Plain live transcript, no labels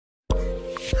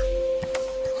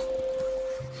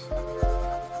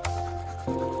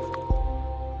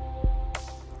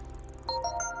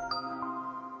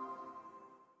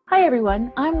Hi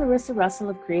everyone, I'm Larissa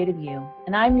Russell of Creative You,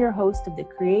 and I'm your host of the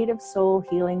Creative Soul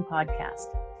Healing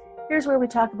Podcast. Here's where we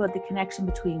talk about the connection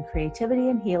between creativity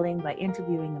and healing by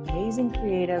interviewing amazing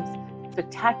creatives,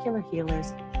 spectacular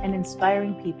healers, and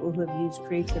inspiring people who have used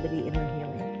creativity in their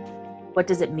healing. What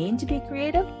does it mean to be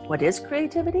creative? What is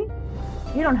creativity?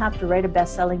 You don't have to write a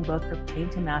best-selling book or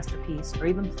paint a masterpiece or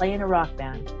even play in a rock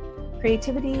band.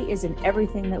 Creativity is in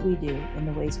everything that we do, in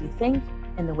the ways we think,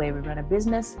 in the way we run a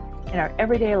business. In our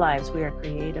everyday lives, we are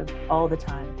creative all the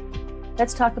time.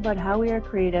 Let's talk about how we are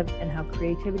creative and how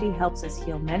creativity helps us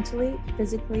heal mentally,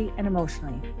 physically, and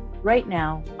emotionally, right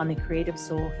now on the Creative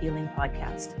Soul Healing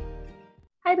Podcast.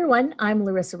 Hi everyone, I'm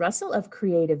Larissa Russell of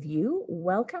Creative You.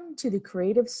 Welcome to the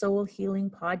Creative Soul Healing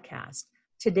Podcast.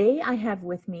 Today I have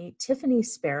with me Tiffany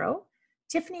Sparrow.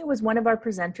 Tiffany was one of our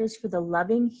presenters for the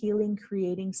Loving, Healing,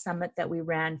 Creating Summit that we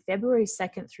ran February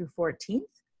 2nd through 14th.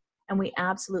 And we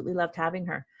absolutely loved having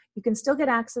her. You can still get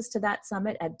access to that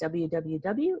summit at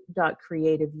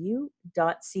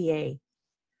www.creativeyou.ca.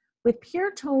 With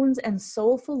pure tones and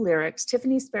soulful lyrics,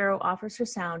 Tiffany Sparrow offers her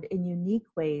sound in unique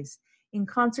ways. In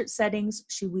concert settings,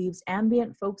 she weaves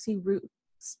ambient, folksy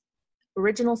roots,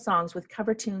 original songs with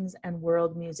cover tunes and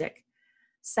world music.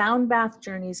 Sound bath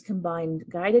journeys combine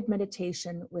guided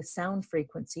meditation with sound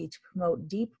frequency to promote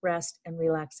deep rest and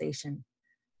relaxation.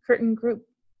 Curtain group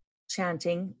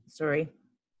chanting,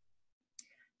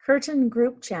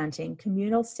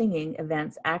 communal singing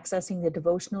events accessing the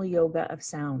devotional yoga of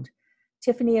sound.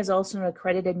 Tiffany is also an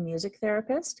accredited music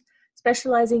therapist,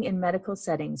 specializing in medical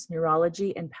settings,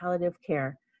 neurology, and palliative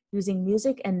care, using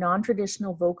music and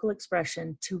non-traditional vocal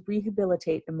expression to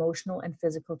rehabilitate emotional and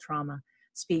physical trauma,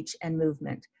 speech, and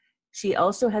movement. She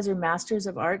also has her Master's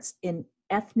of Arts in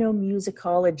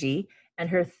ethnomusicology, and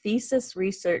her thesis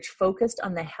research focused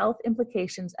on the health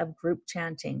implications of group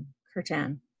chanting,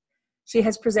 kirtan. She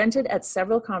has presented at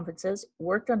several conferences,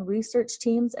 worked on research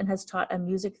teams, and has taught a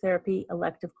music therapy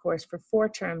elective course for 4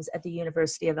 terms at the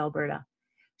University of Alberta.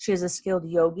 She is a skilled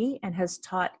yogi and has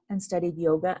taught and studied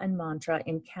yoga and mantra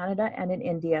in Canada and in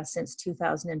India since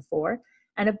 2004,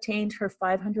 and obtained her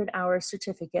 500-hour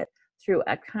certificate through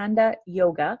Akhanda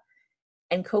Yoga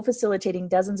and co-facilitating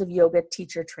dozens of yoga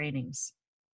teacher trainings.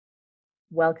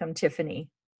 Welcome, Tiffany.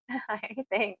 Hi,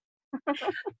 thanks.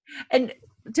 And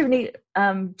Tiffany,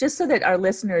 just so that our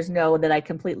listeners know that I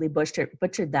completely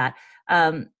butchered that,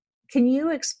 can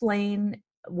you explain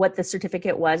what the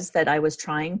certificate was that I was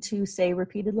trying to say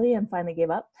repeatedly and finally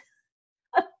gave up?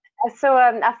 So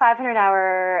a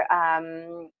 500-hour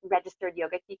registered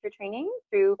yoga teacher training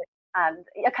through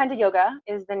Akhanda Yoga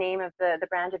is the name of the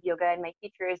brand of yoga, and my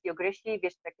teacher is Yogrishi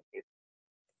Vishwakatu.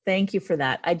 Thank you for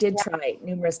that. I did try it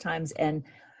numerous times, and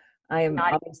I am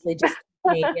obviously just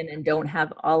Canadian and don't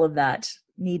have all of that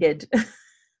needed.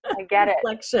 I get it.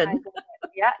 Reflection.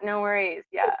 Yeah, no worries.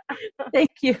 Yeah.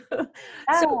 Thank you.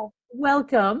 So,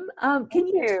 welcome. Can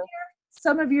you share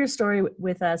some of your story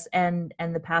with us and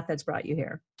the path that's brought you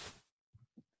here?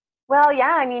 Well,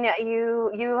 yeah. I mean,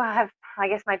 you have. I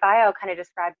guess my bio kind of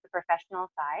describes the professional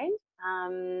side.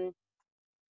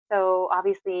 So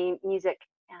obviously, music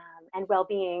and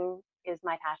well-being is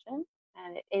my passion,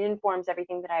 and it informs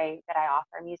everything that I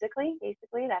offer musically.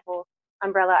 Basically, that whole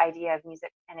umbrella idea of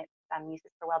music and its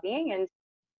uses for well-being. And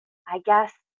I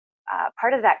guess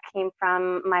part of that came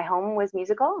from my home was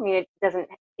musical. I mean, it isn't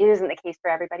the case for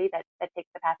everybody that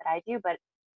takes the path that I do, but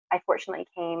I fortunately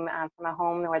came from a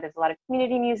home where there's a lot of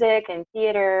community music and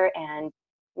theater and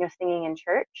singing in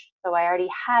church. So I already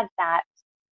had that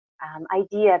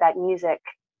idea that music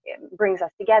brings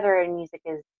us together, and music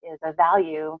is a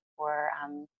value for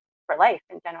life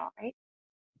in general, right?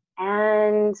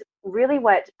 And really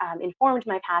what informed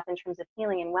my path in terms of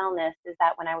healing and wellness is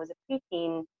that when I was a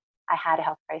preteen, I had a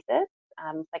health crisis,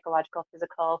 psychological,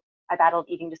 physical. I battled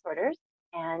eating disorders.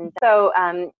 And so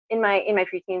in my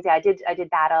preteens, I did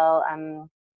battle, I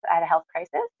had a health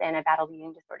crisis and I battled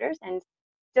eating disorders. And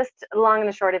just long and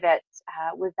the short of it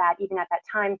was that even at that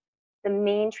time, the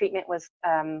main treatment was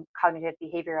cognitive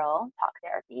behavioral talk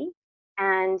therapy.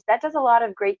 And that does a lot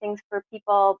of great things for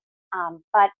people.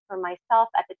 But for myself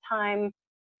at the time,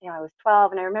 I was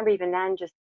 12, and I remember even then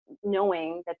just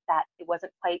knowing that it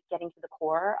wasn't quite getting to the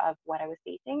core of what I was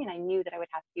facing. And I knew that I would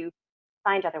have to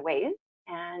find other ways.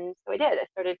 And so I did. I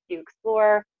started to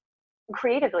explore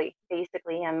creatively,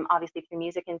 basically, obviously through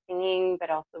music and singing, but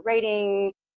also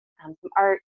writing, some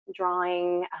art,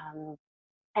 drawing,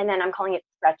 and then I'm calling it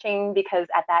stretching because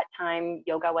at that time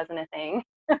yoga wasn't a thing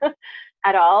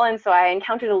at all. And so I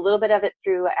encountered a little bit of it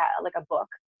through like a book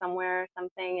somewhere,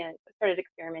 something, and started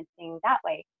experimenting that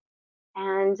way.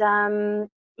 And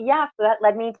yeah, so that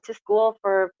led me to school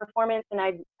for performance, and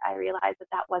I realized that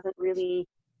that wasn't really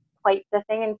quite the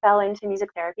thing, and fell into music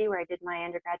therapy where I did my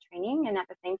undergrad training, and at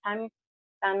the same time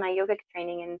found my yogic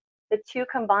training. And the two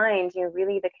combined,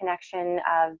 really the connection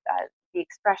of the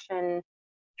expression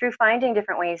through finding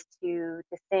different ways to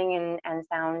sing and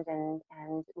sound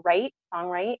and write,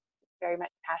 songwrite, very much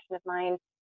a passion of mine.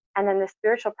 And then the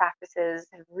spiritual practices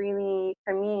have really,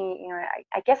 for me,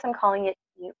 I guess I'm calling it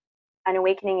an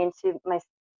awakening into my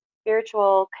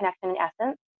spiritual connection and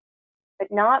essence,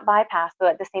 but not bypass, but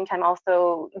at the same time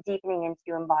also deepening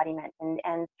into embodiment.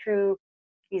 And through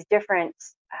these different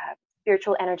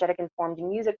spiritual, energetic, informed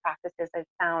music practices, I've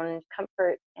found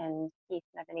comfort and peace,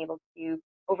 and I've been able to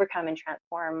overcome and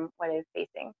transform what is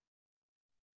facing.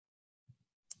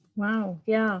 Wow.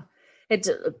 Yeah. It's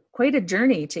quite a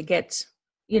journey to get,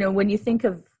 when you think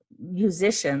of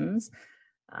musicians,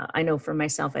 I know for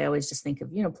myself, I always just think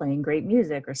of, playing great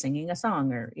music or singing a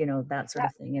song or, that sort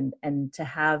of thing. And to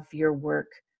have your work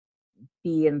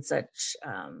be in such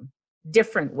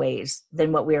different ways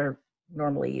than what we're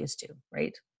normally used to,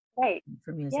 right? Right.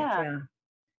 For music. Yeah. Yeah.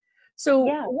 So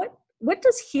Yeah. what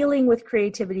does healing with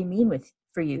creativity mean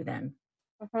for you then?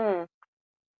 Mm-hmm.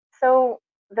 So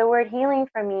the word healing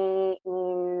for me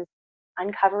means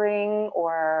uncovering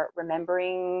or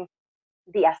remembering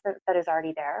the essence that is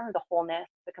already there, the wholeness,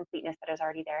 the completeness that is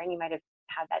already there. And you might have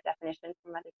had that definition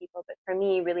from other people, but for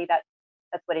me, really, that's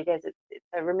what it is. It's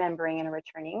a remembering and a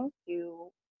returning to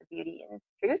the beauty and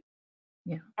truth.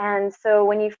 Yeah. And so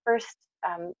when you first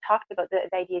talked about the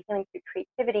idea of healing through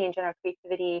creativity and general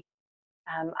creativity,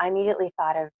 I immediately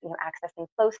thought of accessing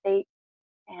flow state.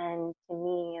 And to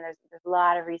me, there's a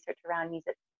lot of research around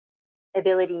music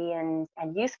ability and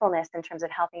usefulness in terms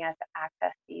of helping us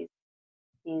access these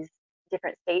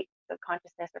different states of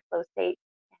consciousness or flow state.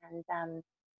 And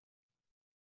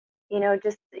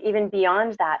just even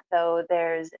beyond that, though,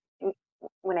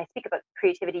 when I speak about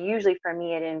creativity, usually for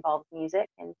me it involves music.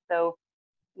 And so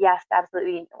yes,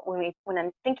 absolutely, when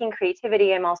I'm thinking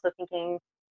creativity, I'm also thinking,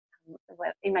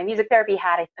 in my music therapy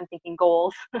hat, I'm thinking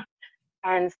goals.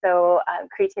 And so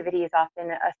creativity is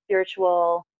often a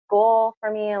spiritual goal for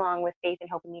me, along with faith and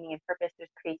hope and meaning and purpose. There's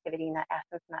creativity in that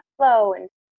essence and that flow. And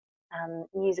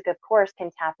music, of course, can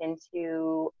tap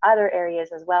into other areas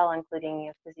as well,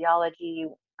 including physiology,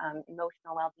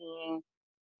 emotional well-being,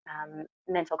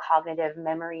 mental cognitive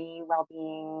memory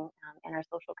well-being, and our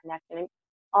social connection. And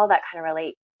all that kind of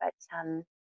relates. But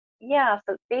yeah,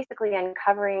 so basically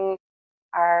uncovering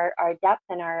our depth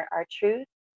and our truth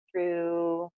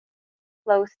through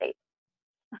flow state.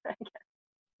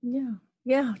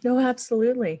 Yeah, no,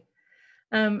 absolutely.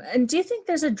 And do you think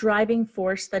there's a driving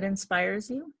force that inspires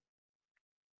you?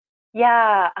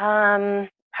 Yeah,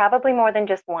 probably more than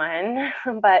just one,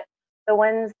 but the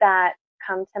ones that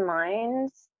come to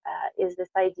mind is this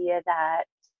idea that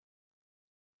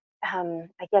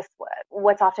I guess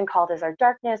what's often called as our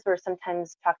darkness, or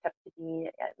sometimes chalked up to be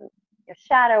a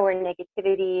shadow or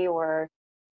negativity, or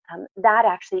that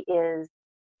actually is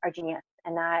our genius,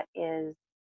 and that is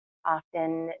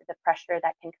often the pressure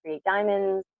that can create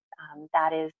diamonds.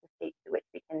 That is the state to which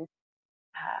we can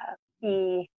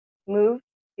be moved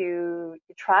to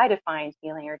try to find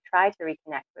healing or try to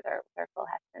reconnect with our full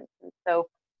essence. And so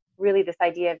really this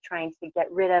idea of trying to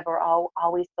get rid of or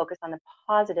always focus on the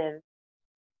positive,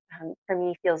 for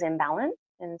me, feels imbalanced.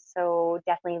 And so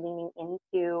definitely leaning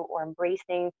into or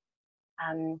embracing,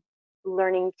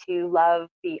 learning to love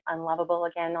the unlovable,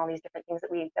 again, all these different things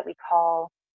that we call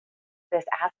this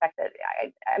aspect that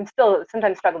I'm still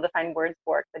sometimes struggle to find words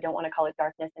for it, because I don't want to call it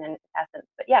darkness in essence,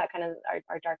 but yeah, kind of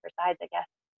our darker sides, I guess.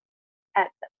 At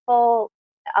full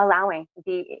allowing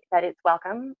that it's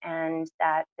welcome, and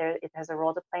that it has a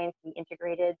role to play and to be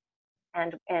integrated,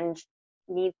 and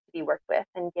needs to be worked with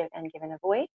and given a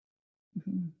voice.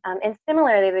 Mm-hmm. And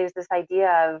similarly, there's this idea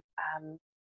of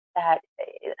that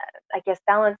I guess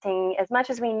balancing as much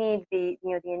as we need the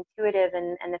intuitive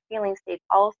and the feeling states,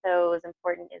 also as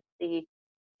important is the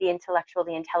intellectual,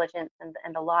 the intelligence,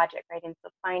 and the logic, right? And so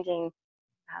finding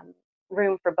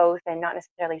room for both, and not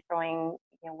necessarily throwing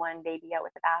one baby out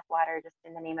with the bathwater just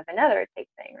in the name of another type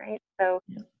thing, right? So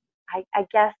Yeah. I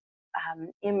guess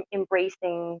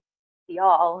embracing the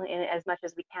all in as much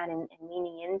as we can, and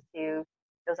leaning into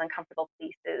those uncomfortable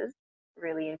places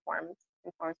really informs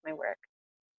my work.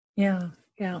 Yeah.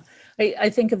 I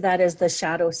think of that as the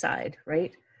shadow side,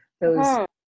 right? Those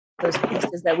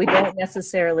pieces that we don't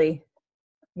necessarily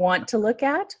want to look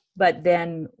at, but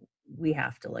then we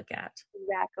have to look at.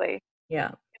 Exactly.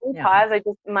 Yeah. Can we pause?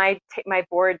 My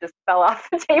board just fell off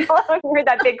the table. I heard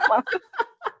that big clump.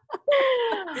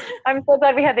 I'm so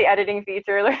glad we had the editing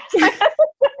feature.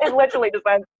 It literally just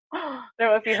went, I don't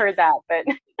know if you heard that, but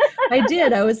I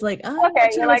did. I was like, I'm okay, not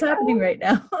you're sure what's like, happening right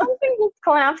now. something just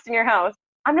collapsed in your house.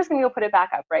 I'm just going to go put it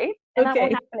back up, right? And that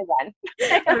won't Okay. happen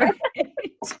All again. right.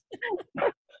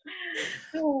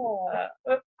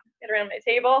 Oops, get around my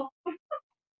table.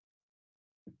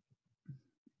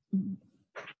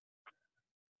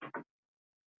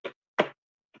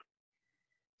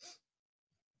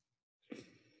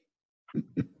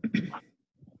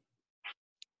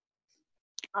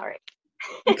 All right.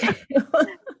 Okay. Let's try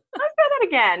that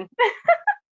again.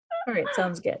 All right.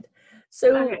 Sounds good.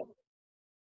 So Okay.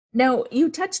 now you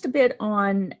touched a bit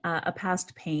on a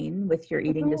past pain with your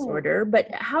eating Mhm. disorder, but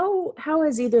how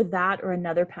has either that or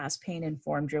another past pain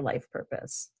informed your life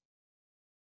purpose?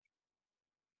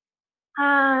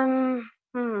 Um,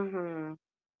 hmm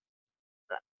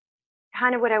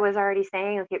Kind of what I was already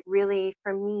saying. Like it really,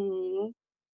 for me,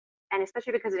 and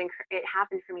especially because it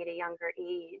happened for me at a younger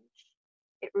age,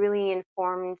 it really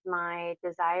informed my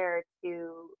desire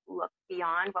to look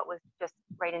beyond what was just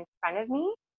right in front of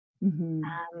me, Mm-hmm.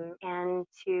 and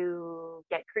to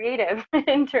get creative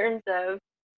in terms of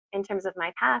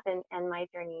my path and my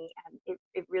journey.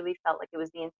 It really felt like it was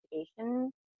the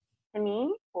instigation to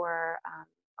me for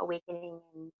awakening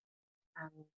and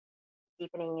um,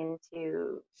 deepening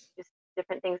into just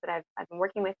different things that I've been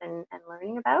working with and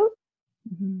learning about.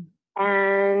 Mm-hmm.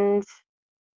 And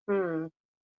hmm,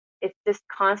 it's just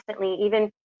constantly, even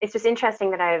it's just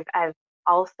interesting that I've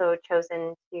also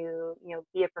chosen to,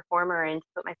 be a performer and to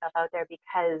put myself out there,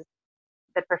 because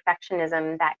the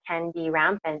perfectionism that can be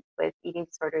rampant with eating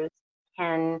disorders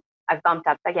can I've bumped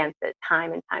up against it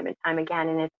time and time and time again,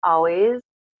 and it's always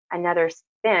another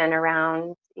spin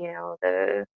around,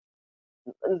 the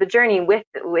journey with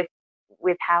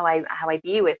how I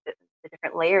be with the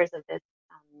different layers of this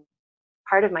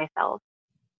part of myself,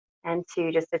 and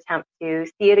to just attempt to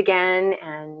see it again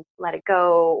and let it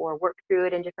go or work through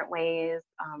it in different ways,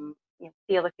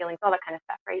 feel the feelings, all that kind of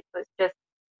stuff, right? So it's just,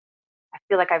 I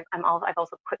feel like I've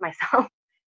also put myself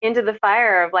into the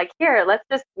fire of like, here, let's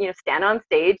just, stand on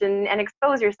stage and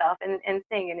expose yourself and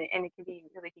sing, and it can be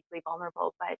really deeply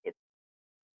vulnerable, but it's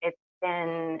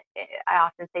been, I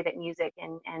often say that music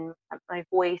and my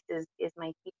voice is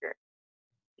my teacher,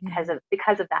 Yeah.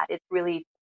 because of that. It's really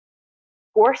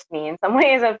forced me in some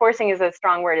ways. Forcing is a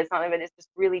strong word. It's not, but it's just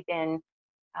really been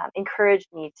encouraged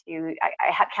me to.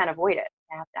 Can't avoid it.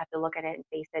 I have to look at it and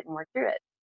face it and work through it.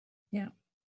 Yeah.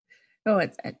 Oh,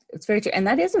 it's very true. And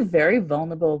that is a very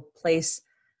vulnerable place,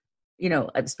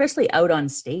 especially out on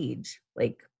stage,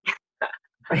 like,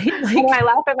 right? I know, I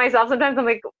Like, laugh at myself sometimes. I'm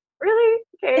like, really?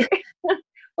 Okay.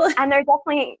 well, And there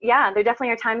definitely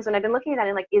are times when I've been looking at that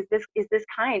and like, is this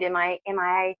kind? Am I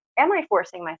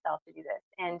forcing myself to do this?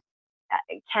 And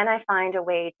can I find a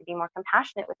way to be more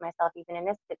compassionate with myself, even in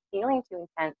this? If it's feeling too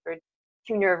intense or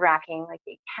too nerve wracking, like,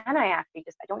 can I actually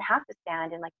I don't have to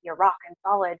stand and like be a rock and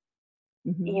solid.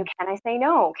 mm-hmm. Can I say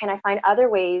no? Can I find other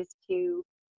ways to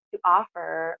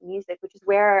offer music, which is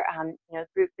where, the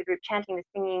group chanting, the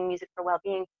singing, music for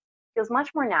well-being feels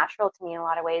much more natural to me in a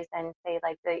lot of ways than, say,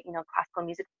 like the, classical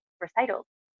music recitals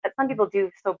that some people do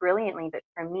so brilliantly, but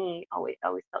for me always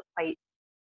felt quite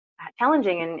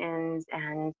challenging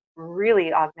and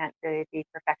really augment the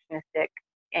perfectionistic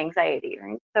anxiety,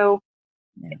 right? So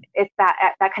Yeah. it's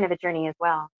that kind of a journey as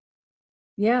well.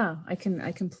 Yeah, I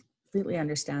completely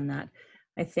understand that.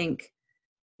 I think,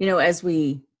 as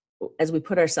we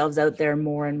put ourselves out there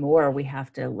more and more, we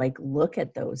have to like look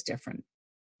at those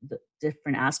the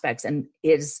different aspects, and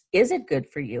is it good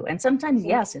for you? And sometimes,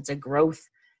 yes, it's a growth,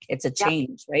 it's a Yep,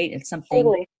 change, right? It's something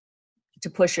totally. to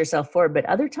push yourself forward, but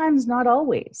other times not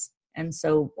always. And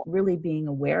so really being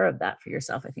aware of that for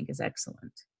yourself, I think, is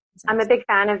excellent. It's I'm a excellent. big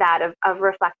fan of that, of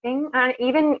reflecting, and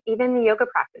even the yoga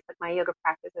practice. Like, my yoga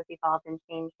practice has evolved and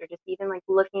changed, or just even like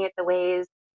looking at the ways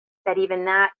that even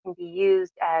that can be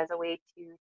used as a way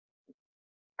to,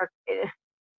 or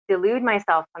delude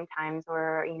myself sometimes,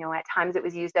 or at times it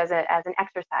was used as an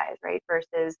exercise, right,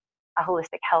 versus a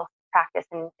holistic health practice.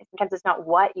 And sometimes it's not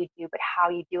what you do, but how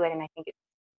you do it. And I think it's,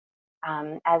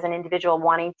 as an individual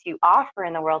wanting to offer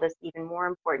in the world, is even more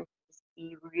important to just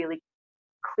be really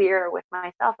clear with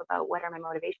myself about what are my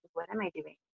motivations, what am I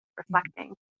doing,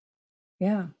 reflecting.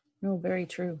 Yeah, no, very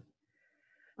true.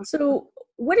 So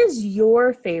what is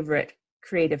your favorite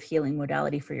creative healing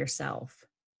modality for yourself?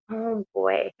 Oh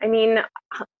boy, I mean,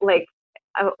 like,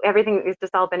 everything has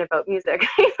just all been about music.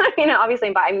 I mean,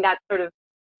 obviously, but I mean that's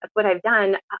what I've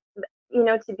done.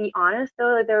 To be honest,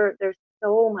 though, there's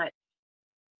so much,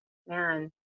 man.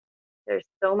 There's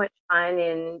so much fun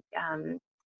in,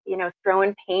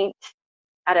 throwing paint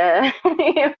at a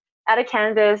at a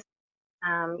canvas.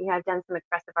 I've done some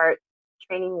expressive art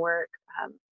training work.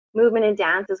 Movement and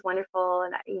dance is wonderful,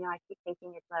 and I keep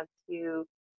thinking I'd love to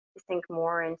sink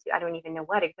more into, I don't even know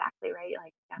what exactly, right?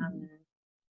 Like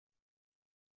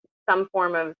some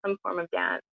form of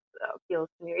dance feels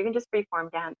to me, or even just free form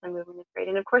dance and movement is great.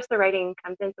 And of course, the writing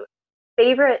comes in. So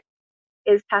favorite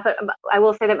is Catholic. I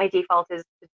will say that my default is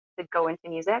to go into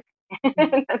music.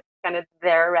 That's kind of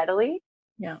there readily.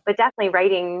 Yeah. But definitely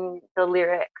writing the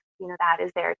lyrics, that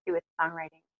is there too with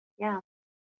songwriting. Yeah.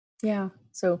 Yeah.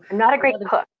 So I'm not a great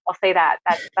cook. I'll say that.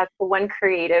 That's the one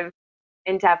creative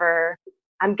endeavor.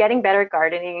 I'm getting better at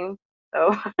gardening.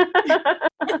 So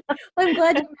well, I'm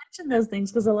glad you mentioned those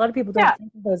things, because a lot of people don't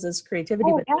think of those as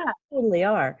creativity, but they totally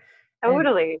are.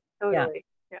 Totally. Yeah.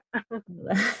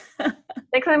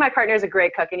 Thankfully, my partner is a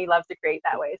great cook and he loves to create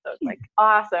that way. So it's like,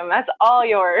 awesome. That's all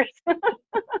yours.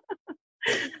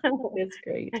 It's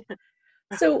great.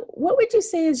 So what would you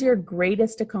say is your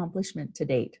greatest accomplishment to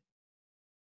date?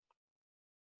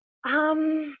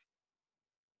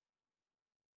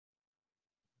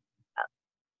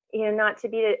 Not to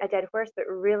beat a dead horse, but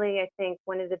really, I think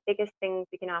one of the biggest things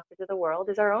we can offer to the world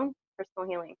is our own personal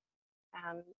healing.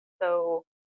 So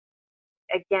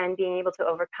again, being able to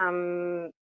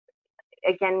overcome,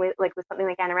 again, with something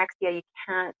like anorexia, you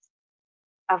can't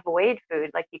avoid food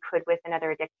like you could with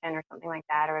another addiction or something like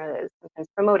that, or it's sometimes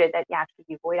promoted that actually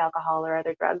you avoid alcohol or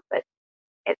other drugs, but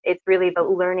it's really about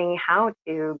learning how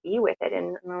to be with it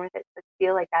and learn with it. So I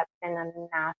feel like that's been a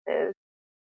massive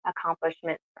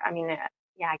accomplishment. I mean,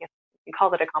 I guess you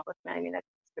call it accomplishment. I mean, that's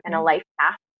been a life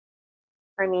path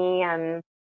for me.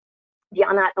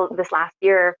 Beyond that, this last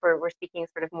year, we're speaking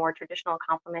sort of more traditional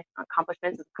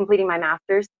accomplishments, completing my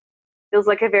master's feels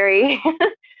like a very,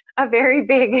 a very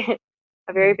big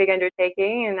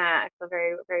undertaking, and I feel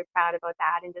very, very proud about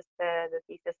that, and just the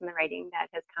thesis and the writing that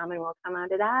has come and will come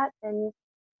out of that. And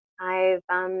I'm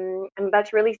about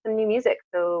to release some new music.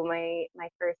 So my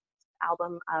first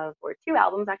album or 2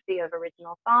 albums actually of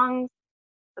original songs.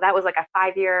 So that was like a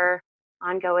 5-year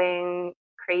ongoing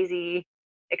crazy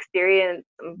experience.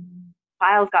 Some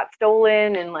files got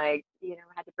stolen, and I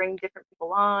had to bring different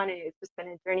people on, and it's just been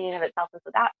a journey in of itself. And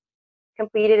so that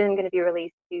completed and going to be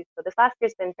released too. So this last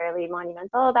year's been fairly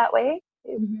monumental that way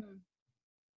too. Mm-hmm.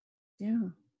 Yeah,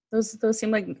 those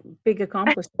seem like big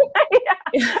accomplishments.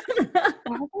 Yeah.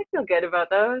 I feel good about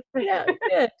those. Yeah,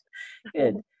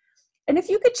 good. And if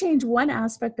you could change one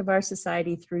aspect of our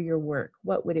society through your work,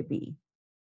 what would it be?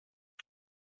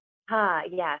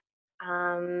 Yes.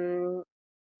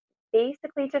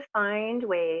 Basically, to find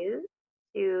ways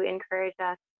to encourage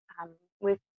us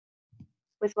with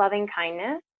loving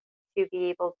kindness, to be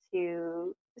able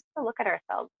to just to look at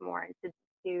ourselves more, and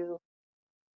to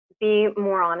be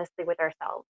more honestly with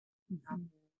ourselves.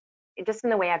 Just in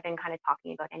the way I've been kind of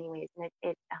talking about anyways. And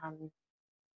it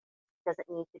doesn't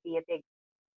need to be a big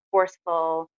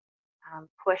forceful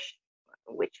push,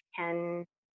 which can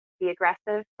be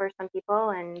aggressive for some people,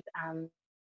 and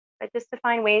but just to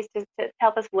find ways to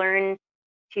help us learn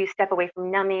to step away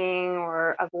from numbing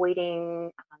or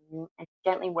avoiding, and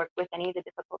gently work with any of the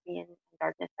difficulty and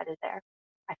darkness that is there.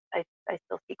 I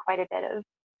still see quite a bit of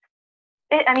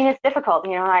it. I mean, it's difficult,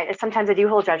 sometimes I do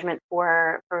hold judgment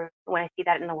for when I see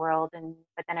that in the world,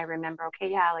 but then I remember, okay,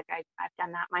 yeah, like I've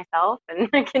done that myself, and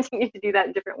I continue to do that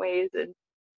in different ways, and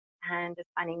just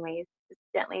finding ways to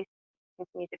gently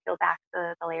continue to peel back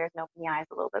the layers and open the eyes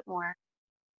a little bit more.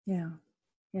 Yeah.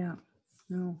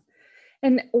 No.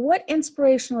 And what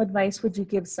inspirational advice would you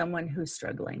give someone who's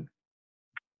struggling?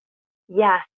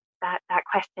 Yes, that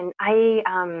question. I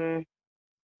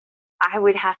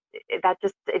would have to,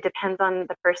 it depends on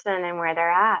the person and where they're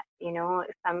at.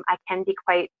 I can be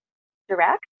quite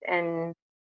direct and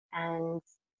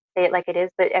say it like it is,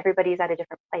 but everybody's at a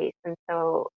different place. And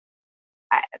so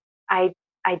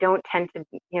I don't tend to,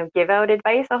 give out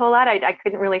advice a whole lot. I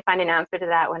couldn't really find an answer to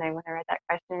that when I read that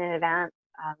question in advance.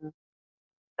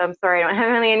 So I'm sorry, I don't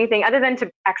have really anything other than to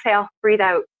exhale, breathe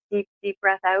out, deep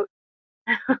breath out.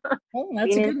 Oh,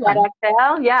 that's a good one.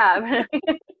 Exhale, yeah.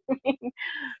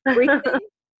 Breathing.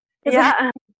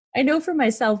 Yeah. I know for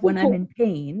myself, when I'm in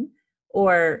pain,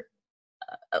 or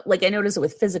I notice it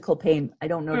with physical pain, I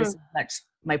don't notice it much.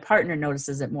 My partner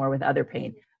notices it more with other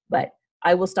pain, but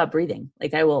I will stop breathing.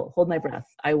 I will hold my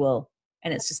breath. And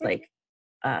it's just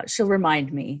she'll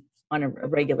remind me on a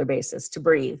regular basis to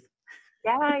breathe.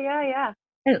 Yeah.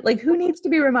 And who needs to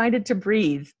be reminded to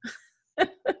breathe?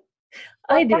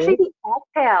 I do. Especially the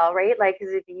exhale, right?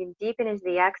 Because if you deepen into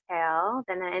the exhale,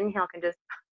 then the inhale can just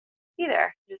be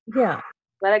there. Just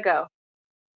let it go.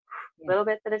 Little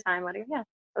bits at a time.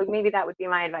 So maybe that would be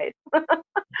my advice.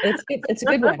 It's a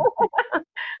good one.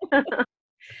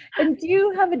 And do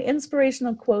you have an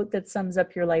inspirational quote that sums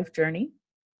up your life journey?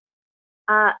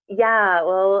 Yeah,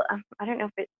 well, I don't know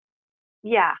if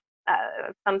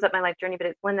sums up my life journey, but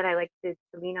it's one that I like to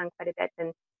lean on quite a bit. And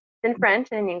it's in French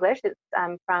and in English. It's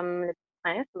from Le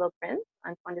Prince, The Little Prince,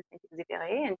 Antoine de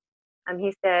Saint-Exupéry. And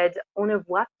he said, On ne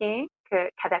voit bien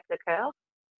qu'avec le cœur,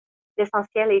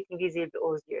 l'essentiel est invisible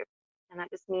aux yeux. And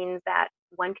that just means that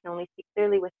one can only see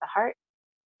clearly with the heart.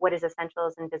 What is essential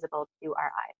is invisible to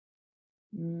our eyes.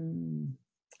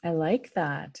 I like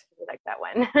that. I like that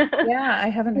one. Yeah, I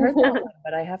haven't heard that one,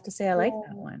 but I have to say I like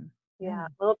that one. Yeah,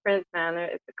 Little Prince, man,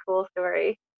 it's a cool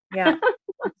story. Yeah,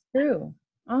 it's true.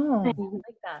 Oh, I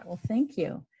like that. Well, thank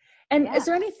you. And is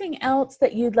there anything else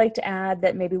that you'd like to add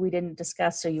that maybe we didn't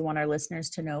discuss or you want our listeners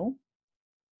to know?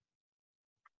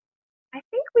 I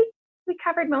think we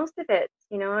covered most of it.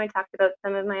 You know, I talked about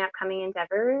some of my upcoming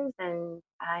endeavors, and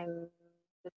I'm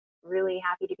just really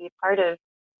happy to be a part of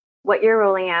what you're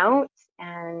rolling out,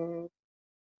 and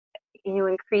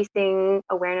increasing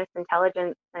awareness,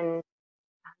 intelligence, and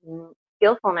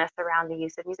skillfulness around the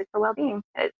use of music for well-being.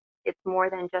 It's more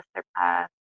than just a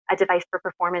device for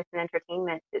performance and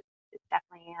entertainment. It's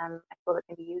definitely a tool that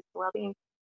can be used for well-being.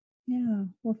 Yeah.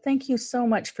 Well, thank you so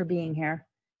much for being here.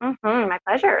 My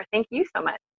pleasure. Thank you so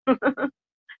much.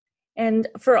 And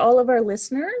for all of our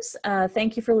listeners,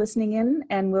 thank you for listening in,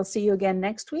 and we'll see you again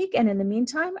next week. And in the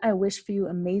meantime, I wish for you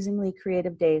amazingly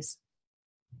creative days.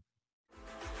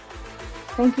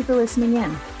 Thank you for listening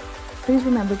in. Please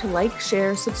remember to like,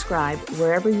 share, subscribe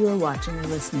wherever you are watching or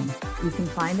listening. You can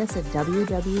find us at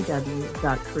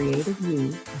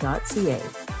www.creativeyou.ca.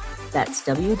 That's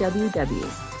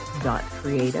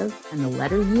www.creative and the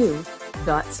letter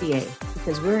U.ca,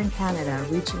 because we're in Canada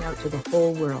reaching out to the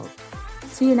whole world.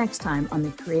 See you next time on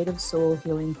the Creative Soul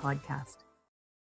Healing Podcast.